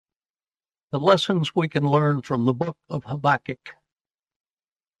the lessons we can learn from the book of Habakkuk.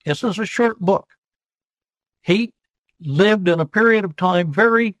 This is a short book. He lived in a period of time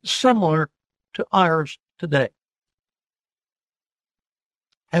very similar to ours today.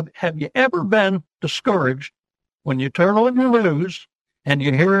 Have you ever been discouraged when you turn on your news and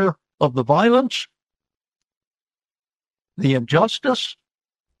you hear of the violence, the injustice,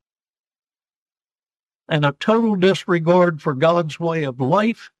 and a total disregard for God's way of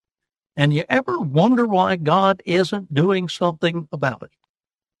life? And you ever wonder why God isn't doing something about it?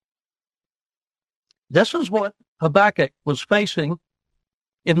 This is what Habakkuk was facing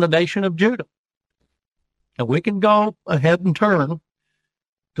in the nation of Judah. And we can go ahead and turn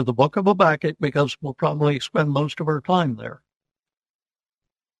to the book of Habakkuk because we'll probably spend most of our time there.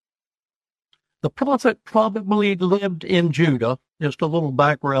 The prophet probably lived in Judah, just a little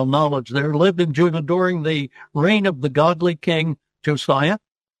background knowledge there, lived in Judah during the reign of the godly king Josiah.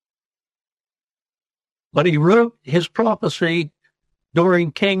 But he wrote his prophecy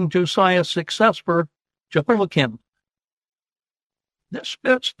during King Josiah's successor, Jehoiakim. This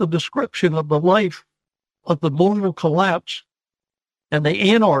fits the description of the life of the moral collapse and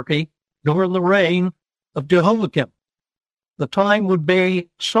the anarchy during the reign of Jehoiakim. The time would be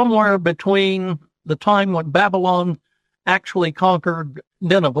somewhere between the time when Babylon actually conquered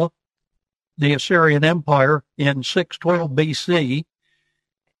Nineveh, the Assyrian Empire, in 612 BC,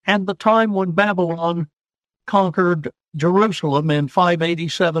 and the time when Babylon conquered Jerusalem in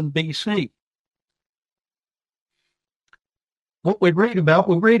 587 BC. What we read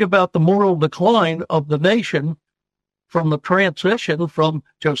about the moral decline of the nation from the transition from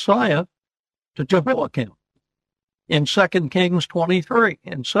Josiah to Jehoiakim in 2 Kings 23.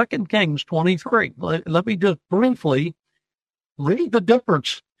 In 2 Kings 23, let me just briefly read the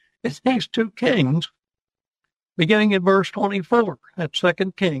difference in these two kings, beginning in verse 24. That's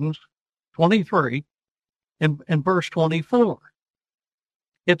 2 Kings 23 and verse 24.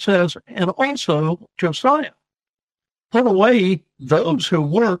 It says, "And also Josiah put away those who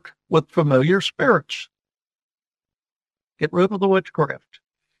work with familiar spirits." Get rid of the witchcraft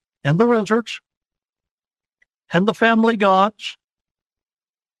and the wizards and the family gods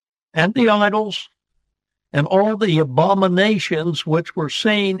and the idols and all the abominations which were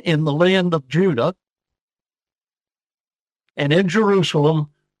seen in the land of Judah and in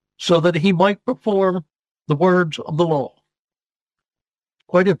Jerusalem, so that he might perform the words of the law.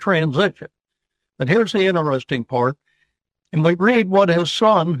 Quite a transition. But here's the interesting part. And we read what his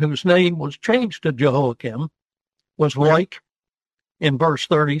son, whose name was changed to Jehoiakim, was like in verse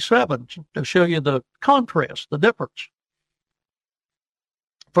 37 to show you the contrast, the difference.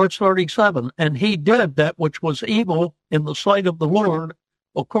 Verse 37, "And he did that which was evil in the sight of the Lord,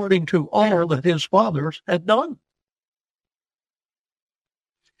 according to all that his fathers had done."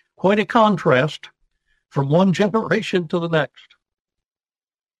 Quite a contrast from one generation to the next.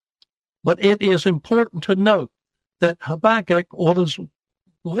 But it is important to note that Habakkuk was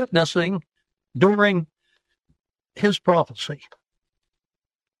witnessing during his prophecy.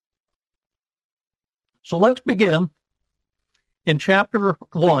 So let's begin in chapter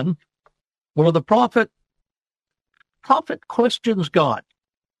 1, where the prophet questions God.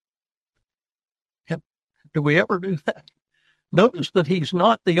 Do we ever do that? Notice that he's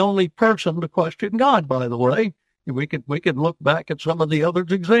not the only person to question God, by the way. We could look back at some of the other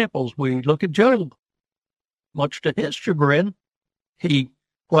examples. We look at Job. Much to his chagrin, he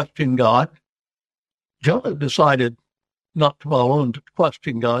questioned God. Jonah decided not to follow and to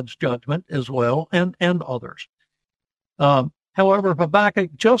question God's judgment as well, and others. However,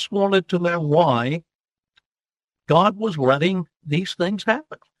 Habakkuk just wanted to know why God was letting these things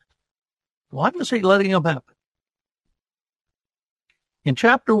happen. Why was he letting them happen? In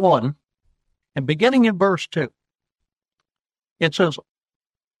chapter 1, and beginning in verse 2, it says,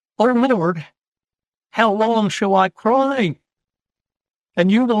 "O Lord, how long shall I cry,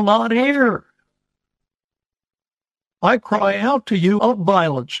 and you will not hear? I cry out to you of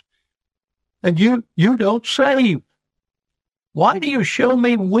violence, and you don't save. Why do you show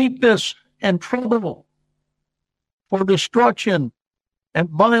me weakness and trouble? For destruction and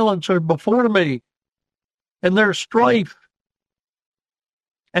violence are before me, and there's strife,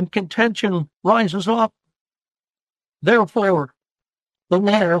 and contention rises up. Therefore, the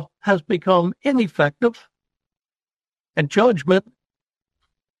law has become ineffective, and judgment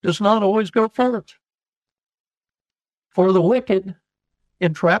does not always go forth. For the wicked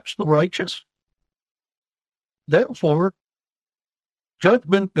entraps the righteous. Therefore,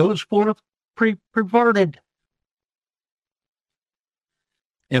 judgment goes forth perverted."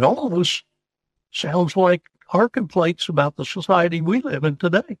 It almost sounds like our complaints about the society we live in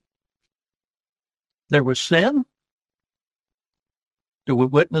today. There was sin. Do we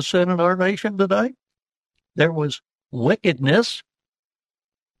witness sin in our nation today? There was wickedness.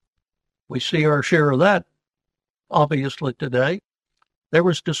 We see our share of that, obviously, today. There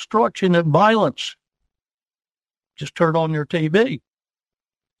was destruction and violence. Just turn on your TV.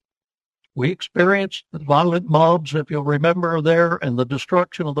 We experienced the violent mobs, if you'll remember there, and the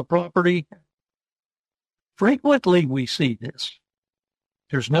destruction of the property. Frequently we see this.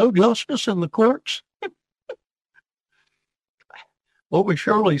 There's no justice in the courts. Well, we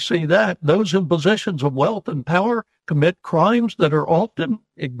surely see that. Those in positions of wealth and power commit crimes that are often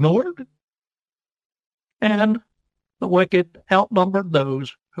ignored. And the wicked outnumbered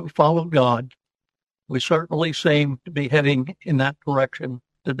those who follow God. We certainly seem to be heading in that direction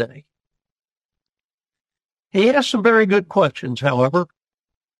today. He asked some very good questions, however.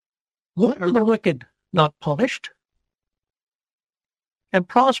 Why are the wicked not punished and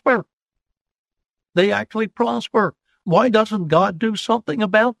prosper? They actually prosper. Why doesn't God do something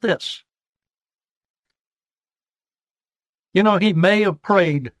about this? You know, he may have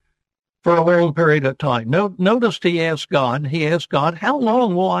prayed for a long period of time. Notice he asked God, how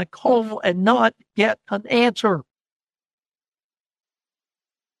long will I call and not get an answer?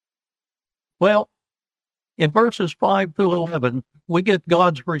 Well, in verses 5 through 11, we get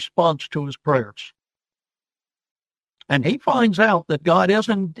God's response to his prayers. And he finds out that God is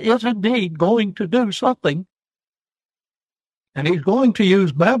indeed going to do something. And he's going to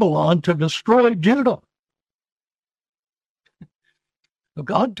use Babylon to destroy Judah.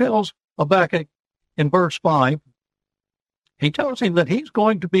 God tells Habakkuk in verse 5, he tells him that he's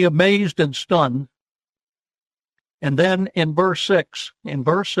going to be amazed and stunned. And then in verse 6,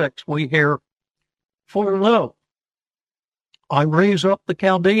 we hear, for lo, I raise up the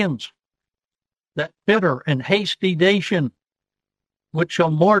Chaldeans, that bitter and hasty nation, which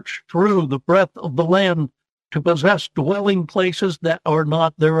shall march through the breadth of the land to possess dwelling places that are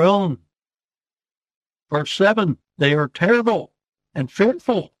not their own. Verse 7, they are terrible and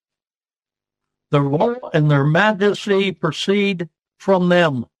fearful. Their law and their majesty proceed from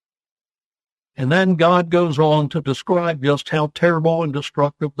them. And then God goes on to describe just how terrible and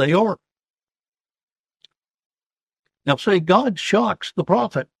destructive they are. Now, see, God shocks the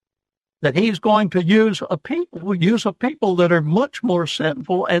prophet that he's going to use a people that are much more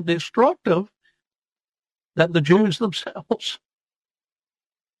sinful and destructive than the Jews themselves.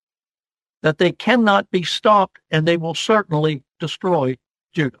 That they cannot be stopped, and they will certainly destroy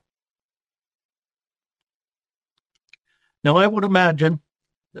Judah. Now, I would imagine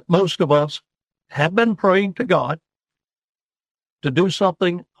that most of us have been praying to God to do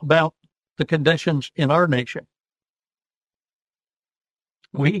something about the conditions in our nation.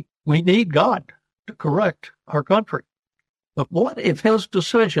 We need God to correct our country. But what if his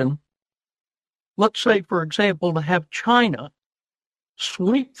decision, let's say, for example, to have China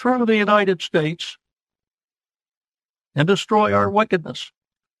sweep through the United States and destroy our wickedness?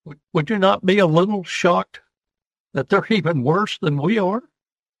 Would you not be a little shocked that they're even worse than we are?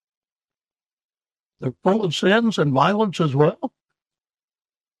 They're full of sins and violence as well.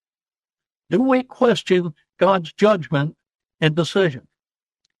 Do we question God's judgment and decision?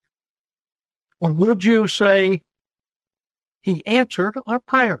 Or would you say he answered our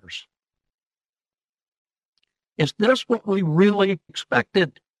prayers? Is this what we really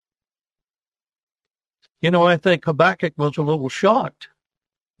expected? You know, I think Habakkuk was a little shocked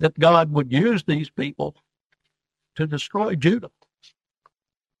that God would use these people to destroy Judah.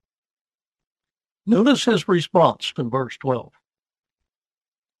 Notice his response in verse 12.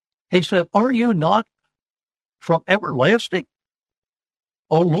 He said, are you not from everlasting?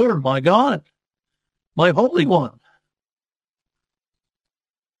 O Lord, my God, my Holy One.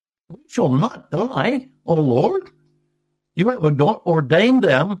 We shall not die, O Lord. You have ordained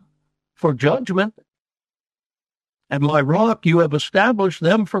them for judgment, and my rock, you have established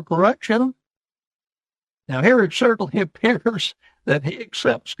them for correction. Now here it certainly appears that he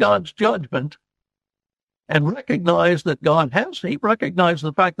accepts God's judgment and recognized that he recognized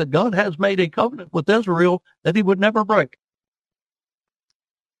the fact that God has made a covenant with Israel that he would never break.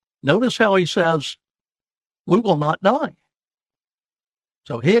 Notice how he says, we will not die.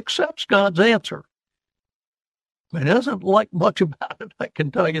 So he accepts God's answer. He doesn't like much about it, I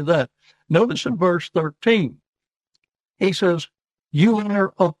can tell you that. Notice in verse 13, he says, you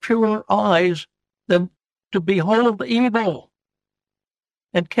are of purer eyes than to behold evil,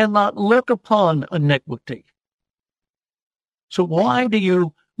 and cannot look upon iniquity. So why do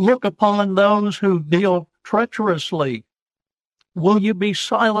you look upon those who deal treacherously? Will you be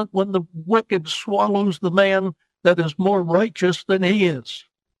silent when the wicked swallows the man that is more righteous than he is?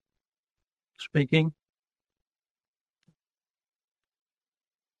 Speaking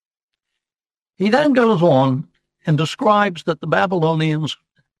He then goes on and describes that the Babylonians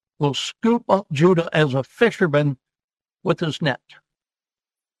will scoop up Judah as a fisherman with his net.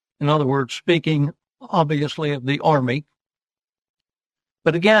 In other words, speaking obviously of the army.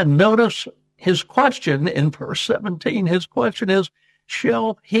 But again, notice his question in verse 17. His question is,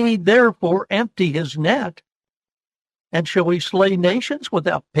 shall he therefore empty his net? And shall we slay nations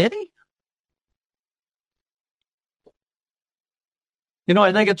without pity?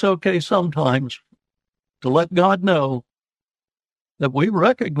 I think it's okay sometimes to let God know that we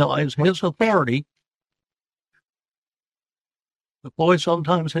recognize his authority. But boy,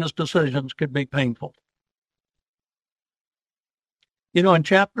 sometimes his decisions could be painful. In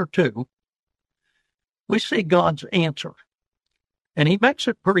chapter 2, we see God's answer. And he makes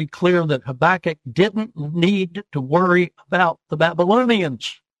it pretty clear that Habakkuk didn't need to worry about the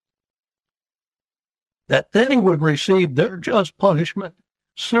Babylonians. That they would receive their just punishment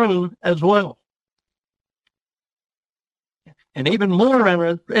soon as well. And even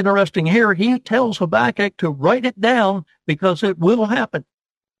more interesting here, he tells Habakkuk to write it down because it will happen.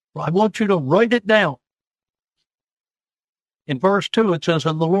 I want you to write it down. In verse 2, it says,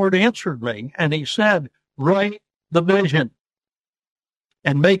 and the Lord answered me, and he said, write the vision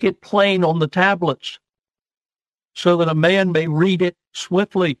and make it plain on the tablets so that a man may read it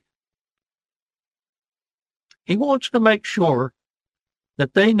swiftly. He wants to make sure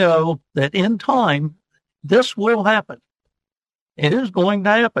that they know that in time, this will happen. It is going to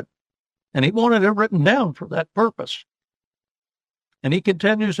happen. And he wanted it written down for that purpose. And he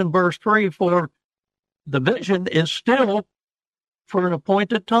continues in verse 3, for the vision is still for an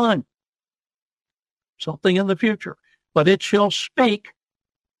appointed time, something in the future. But it shall speak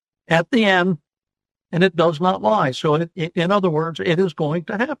at the end, and it does not lie. So in other words, it is going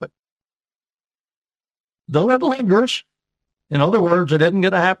to happen. Though it lingers, in other words, it isn't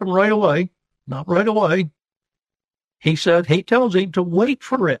going to happen right away, not right away. He tells him to wait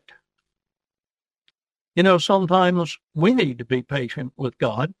for it. Sometimes we need to be patient with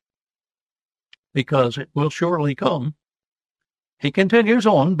God because it will surely come. He continues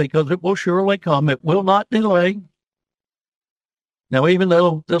on, because it will surely come. It will not delay. Now, even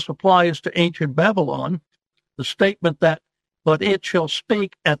though this applies to ancient Babylon, the statement that, but it shall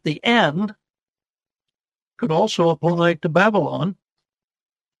speak at the end, could also apply to Babylon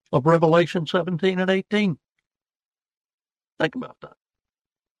of Revelation 17 and 18. Think about that.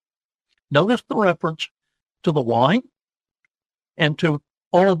 Notice the reference to the wine and to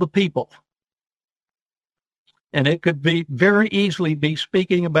all the people. And it could be very easily be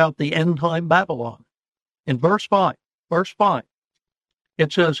speaking about the end time Babylon. In verse 5,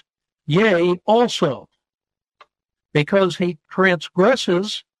 it says, yea, also, because he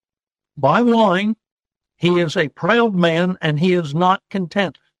transgresses by wine, he is a proud man, and he is not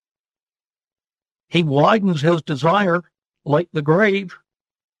content. He widens his desire like the grave,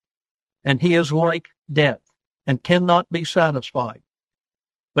 and he is like death, and cannot be satisfied.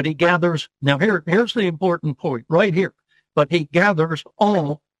 But he gathers, now here's the important point, right here. But he gathers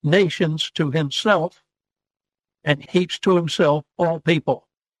all nations to himself, and heaps to himself all people.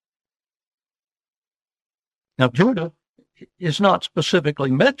 Now, Judah is not specifically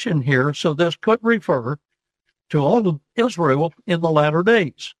mentioned here, so this could refer to all of Israel in the latter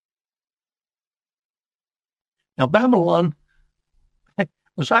days. Now, Babylon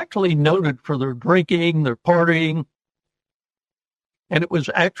was actually noted for their drinking, their partying, and it was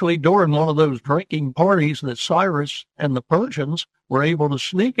actually during one of those drinking parties that Cyrus and the Persians were able to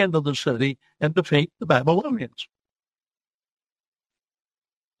sneak into the city and defeat the Babylonians.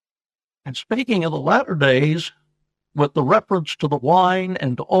 And speaking of the latter days, with the reference to the wine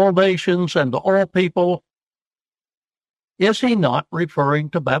and to all nations and to all people, is he not referring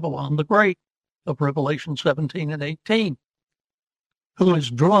to Babylon the Great of Revelation 17 and 18, who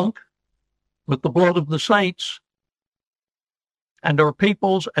is drunk with the blood of the saints, and are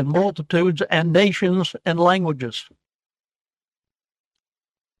peoples and multitudes and nations and languages?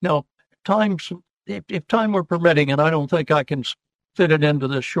 Now, if time were permitting, and I don't think I can fit it into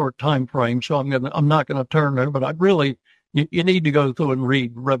this short time frame, so I'm not going to turn there, but you need to go through and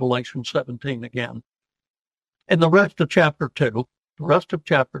read Revelation 17 again. And the rest of chapter 2,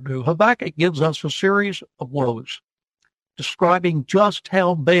 Habakkuk gives us a series of woes, describing just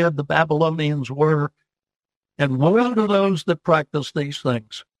how bad the Babylonians were, and woe to those that practice these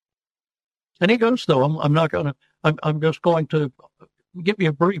things. And he goes through them. I'm just going to give you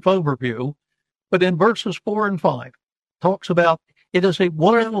a brief overview, but in verses 4 and 5, talks about it is a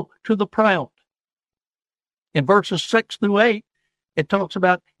woe to the proud. In verses 6 through 8, it talks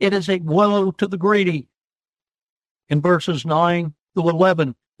about it is a woe to the greedy. In verses 9 through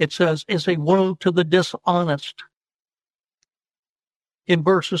 11, it says, is a woe to the dishonest. In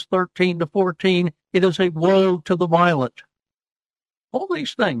verses 13 to 14, it is a woe to the violent. All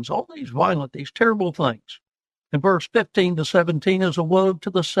these things, all these violent, these terrible things. In verse 15 to 17 is a woe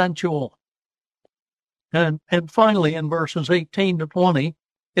to the sensual. And finally, in verses 18 to 20,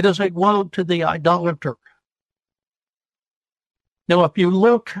 it is a woe to the idolater. Now, if you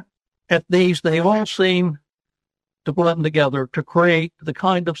look at these, they all seem to blend together to create the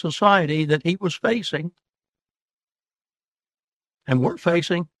kind of society that he was facing and we're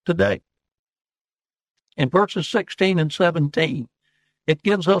facing today. In verses 16 and 17, it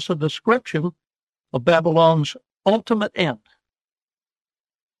gives us a description of Babylon's ultimate end.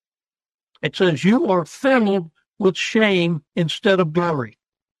 It says, you are filled with shame instead of glory.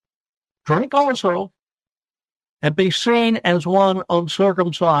 Drink also, and be seen as one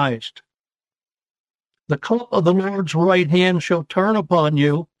uncircumcised. The cup of the Lord's right hand shall turn upon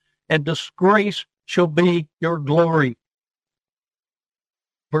you, and disgrace shall be your glory.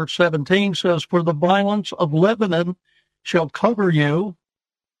 Verse 17 says, for the violence of Lebanon shall cover you,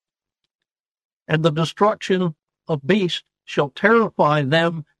 and the destruction of beasts shall terrify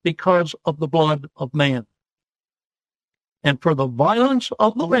them because of the blood of man. And for the violence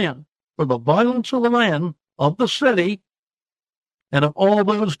of the land, for the violence of the land, of the city, and of all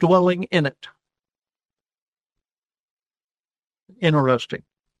those dwelling in it. Interesting.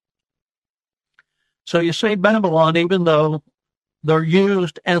 So you see, Babylon, even though they're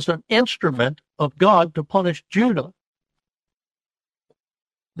used as an instrument of God to punish Judah,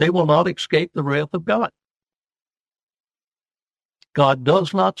 they will not escape the wrath of God. God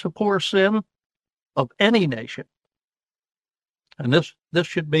does not support sin of any nation. And this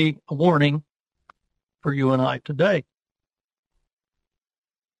should be a warning for you and I today.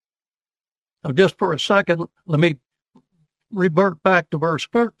 Now, just for a second, let me revert back to verse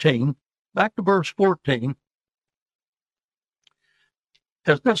 14. Back to verse 14.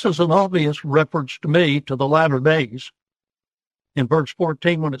 As this is an obvious reference to me to the latter days. In verse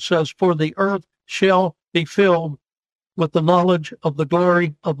 14, when it says, for the earth shall be filled with the knowledge of the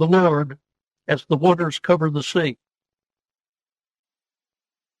glory of the Lord as the waters cover the sea.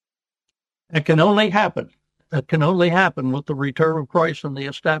 It can only happen. That can only happen with the return of Christ and the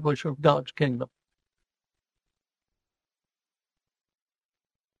establishment of God's kingdom.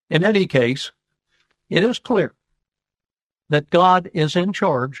 In any case, it is clear that God is in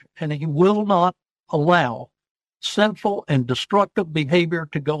charge and he will not allow sinful and destructive behavior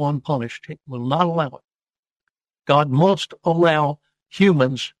to go unpunished. He will not allow it. God must allow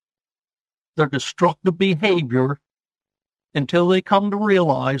humans their destructive behavior until they come to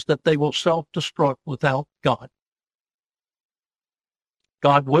realize that they will self-destruct without God.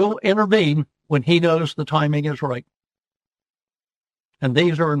 God will intervene when he knows the timing is right. And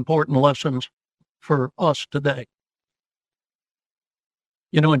these are important lessons for us today.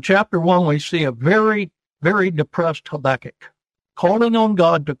 You know, in chapter 1, we see a very, very depressed Habakkuk calling on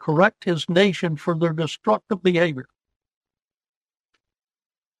God to correct his nation for their destructive behavior.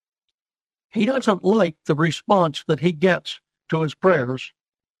 He doesn't like the response that he gets to his prayers,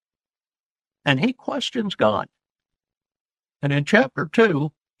 and he questions God. And in chapter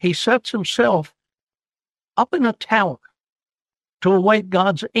 2, he sets himself up in a tower to await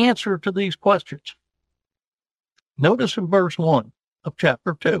God's answer to these questions. Notice in verse 1 of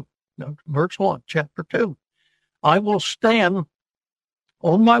chapter 2, verse 1, chapter 2, I will stand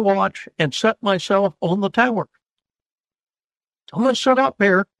on my watch and set myself on the tower. I'm going to sit up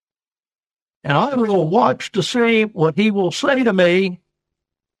here, and I will watch to see what he will say to me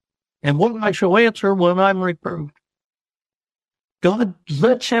and what I shall answer when I'm reproved. God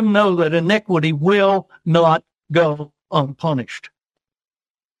lets him know that iniquity will not go unpunished.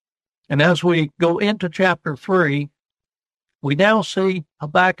 And as we go into chapter 3, we now see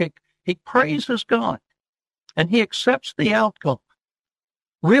Habakkuk, he praises God, and he accepts the outcome,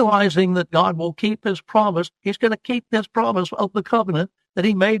 realizing that God will keep his promise. He's going to keep his promise of the covenant that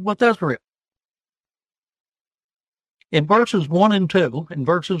he made with Israel. In verses 1 and 2,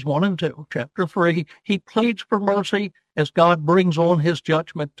 chapter 3, he pleads for mercy as God brings on his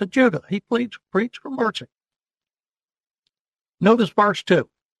judgment to Judah. He pleads for mercy. Notice verse 2.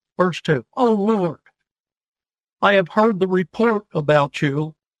 Verse 2, O Lord, I have heard the report about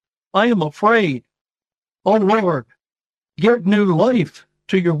you. I am afraid. O Lord, give new life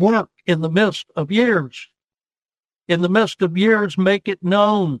to your work in the midst of years. In the midst of years, make it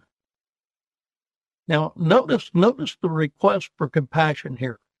known. Now, notice the request for compassion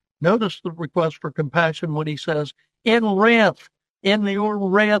here. Notice the request for compassion when he says, in your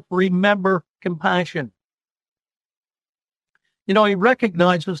wrath, remember compassion. He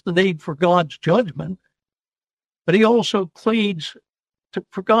recognizes the need for God's judgment, but he also pleads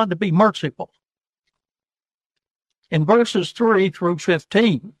for God to be merciful. In verses 3 through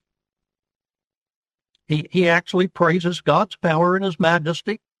 15, he actually praises God's power and his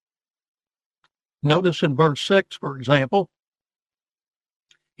majesty. Notice in verse 6, for example,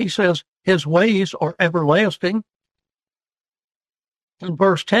 he says, his ways are everlasting. In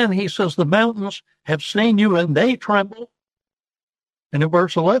verse 10, he says, the mountains have seen you and they tremble. And in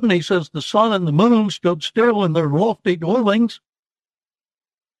verse 11, he says, the sun and the moon stood still in their lofty dwellings.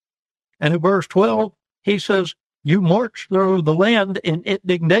 And in verse 12, he says, you march through the land in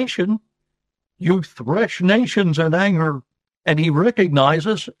indignation. You thresh nations in anger. And he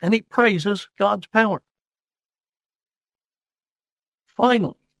recognizes and he praises God's power.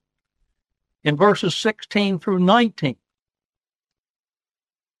 Finally, in verses 16 through 19,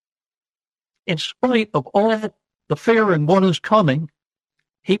 in spite of all the fear and what is coming,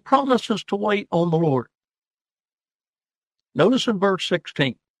 he promises to wait on the Lord. Notice in verse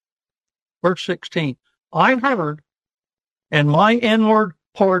 16, I heard, and my inward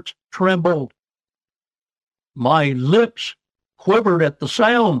parts trembled. My lips quivered at the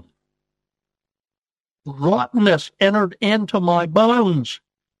sound. Rottenness entered into my bones,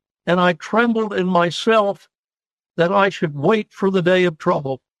 and I trembled in myself that I should wait for the day of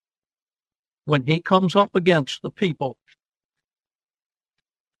trouble when he comes up against the people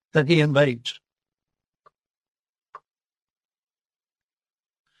that he invades.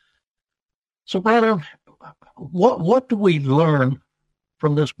 So, brother, what do we learn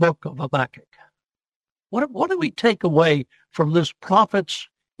from this book of Habakkuk? What do we take away from this prophet's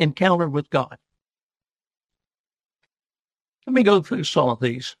encounter with God? Let me go through some of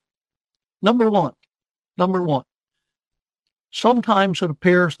these. Number one, sometimes it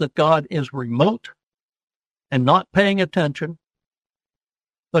appears that God is remote and not paying attention,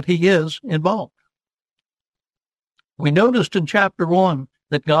 but he is involved. We noticed in chapter 1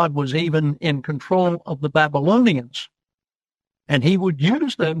 that God was even in control of the Babylonians, and he would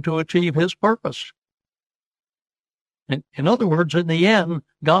use them to achieve his purpose. In other words, in the end,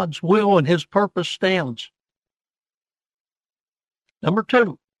 God's will and his purpose stands. Number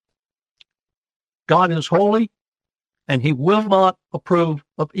 2, God is holy, and he will not approve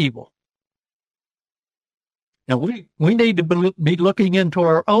of evil. Now, we need to be looking into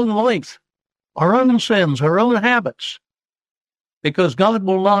our own life, our own sins, our own habits, because God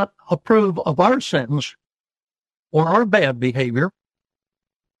will not approve of our sins or our bad behavior.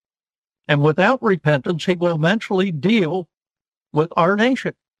 And without repentance, he will eventually deal with our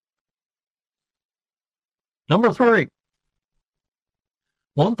nation. Number 3,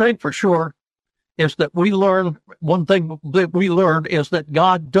 one thing for sure is that one thing that we learned is that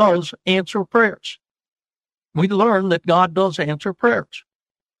God does answer prayers. We learn that God does answer prayers.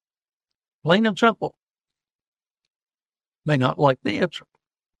 Plain and simple. May not like the answer.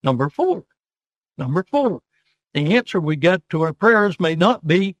 Number 4, the answer we get to our prayers may not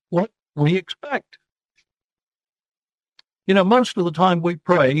be what we expect. Most of the time we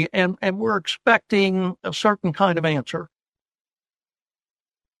pray and we're expecting a certain kind of answer.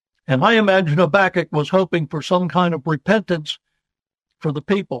 And I imagine Habakkuk was hoping for some kind of repentance for the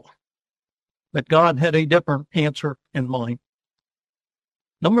people, but God had a different answer in mind.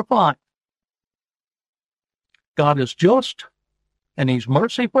 Number 5, God is just and he's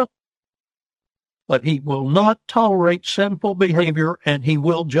merciful, but he will not tolerate sinful behavior and he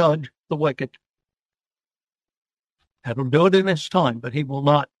will judge the wicked. He'll do it in his time, but he will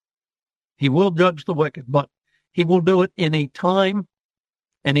not. He will judge the wicked, but he will do it in a time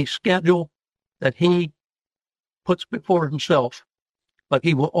and a schedule that he puts before himself. But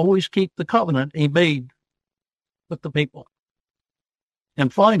he will always keep the covenant he made with the people.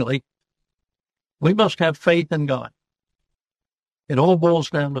 And finally, we must have faith in God. It all boils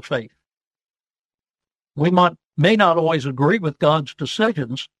down to faith. We may not always agree with God's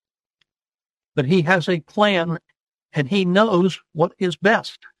decisions, but he has a plan and he knows what is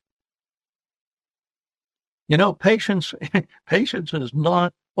best. Patience is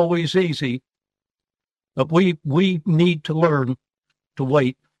not always easy, but we need to learn to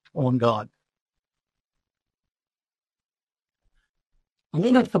wait on God.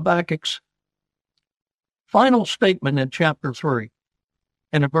 One of Habakkuk's final statement in chapter 3,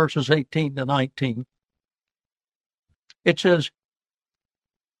 and in verses 18 to 19, it says,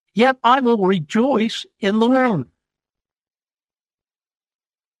 yet I will rejoice in the Lord.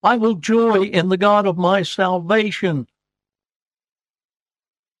 I will joy in the God of my salvation.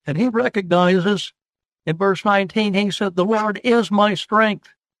 And he recognizes in verse 19, he said, the Lord is my strength.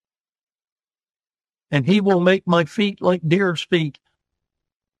 and he will make my feet like deer's feet,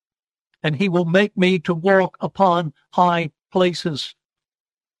 and he will make me to walk upon high places.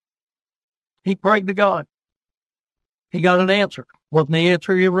 He prayed to God. He got an answer. Wasn't the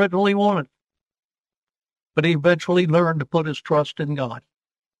answer he originally wanted, but he eventually learned to put his trust in God.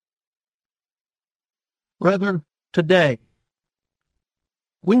 Brethren, today,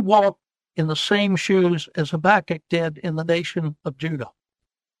 we walk in the same shoes as Habakkuk did in the nation of Judah.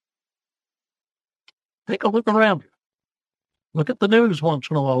 Take a look around you. Look at the news once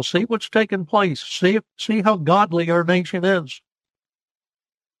in a while. See what's taking place. See how godly our nation is.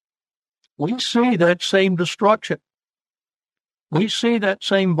 We see that same destruction. We see that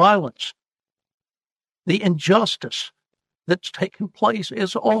same violence. The injustice that's taken place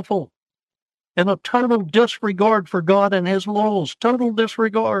is awful. And a total disregard for God and his laws. Total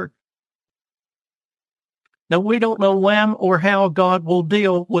disregard. Now, we don't know when or how God will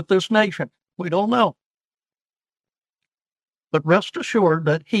deal with this nation. We don't know. But rest assured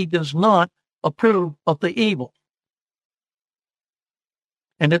that he does not approve of the evil.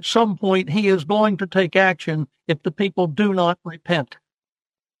 And at some point, he is going to take action if the people do not repent.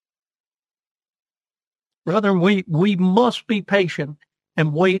 Brethren, we must be patient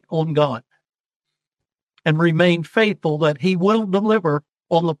and wait on God and remain faithful that he will deliver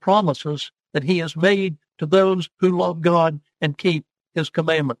on the promises that he has made to those who love God and keep his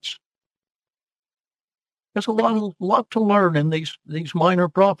commandments. There's a lot to learn in these minor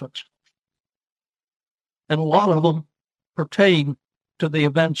prophets. And a lot of them pertain to the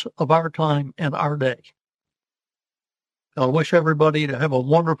events of our time and our day. I wish everybody to have a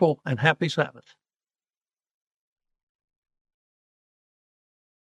wonderful and happy Sabbath.